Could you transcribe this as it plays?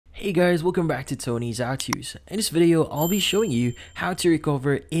Hey guys, welcome back to Tony's How-Tos. In this video, I'll be showing you how to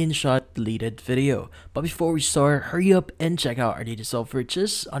recover Inshot Deleted video. But before we start, hurry up and check out our data software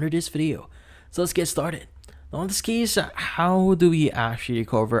just under this video. So let's get started. Now in this case, how do we actually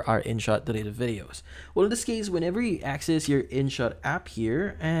recover our Inshot Deleted videos? Well, in this case, whenever you access your Inshot app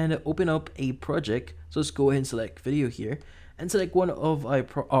here and open up a project, so let's go ahead and select video here and select one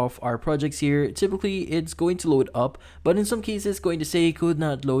of our projects here. Typically it's going to load up, but in some cases it's going to say could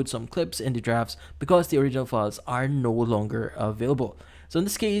not load some clips in the drafts because the original files are no longer available. So in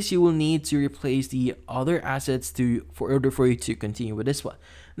this case, you will need to replace the other assets in order for you to continue with this one.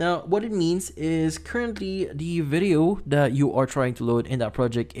 Now what it means is currently the video that you are trying to load in that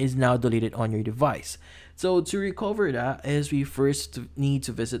project is now deleted on your device. So to recover that is we first need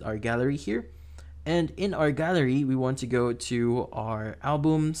to visit our gallery here. And in our gallery, we want to go to our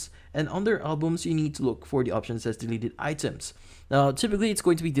albums, and under albums, you need to look for the option that says deleted items. Now, typically it's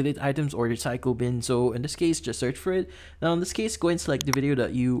going to be deleted items or recycle bin. So in this case, just search for it. Now in this case, go and select the video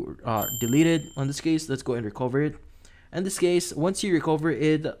that you deleted. In this case, let's go and recover it. In this case, once you recover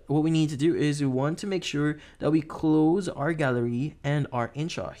it, what we need to do is we want to make sure that we close our gallery and our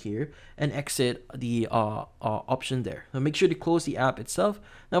Inshot here and exit the option there. Now make sure to close the app itself.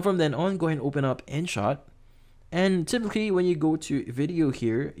 Now from then on, go ahead and open up Inshot. And typically when you go to video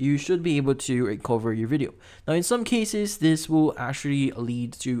here, you should be able to recover your video. Now in some cases, this will actually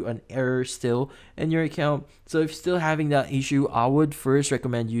lead to an error still in your account. So if you're still having that issue, I would first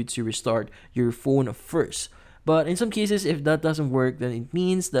recommend you to restart your phone first. But in some cases, if that doesn't work, then it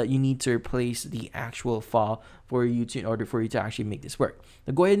means that you need to replace the actual file in order for you to actually make this work.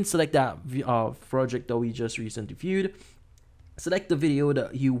 Now go ahead and select that project that we just recently viewed. Select the video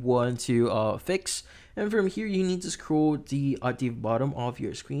that you want to fix, and from here you need to scroll at the bottom of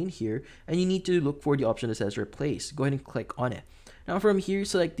your screen here, and you need to look for the option that says replace. Go ahead and click on it. Now from here,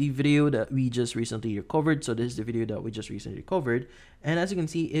 select the video that we just recently recovered. So this is the video that we just recently recovered, and as you can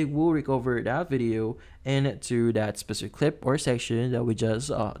see, it will recover that video into that specific clip or section that we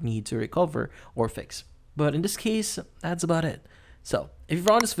just need to recover or fix. But in this case, that's about it. So if you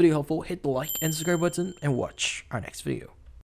found this video helpful, hit the like and subscribe button and watch our next video.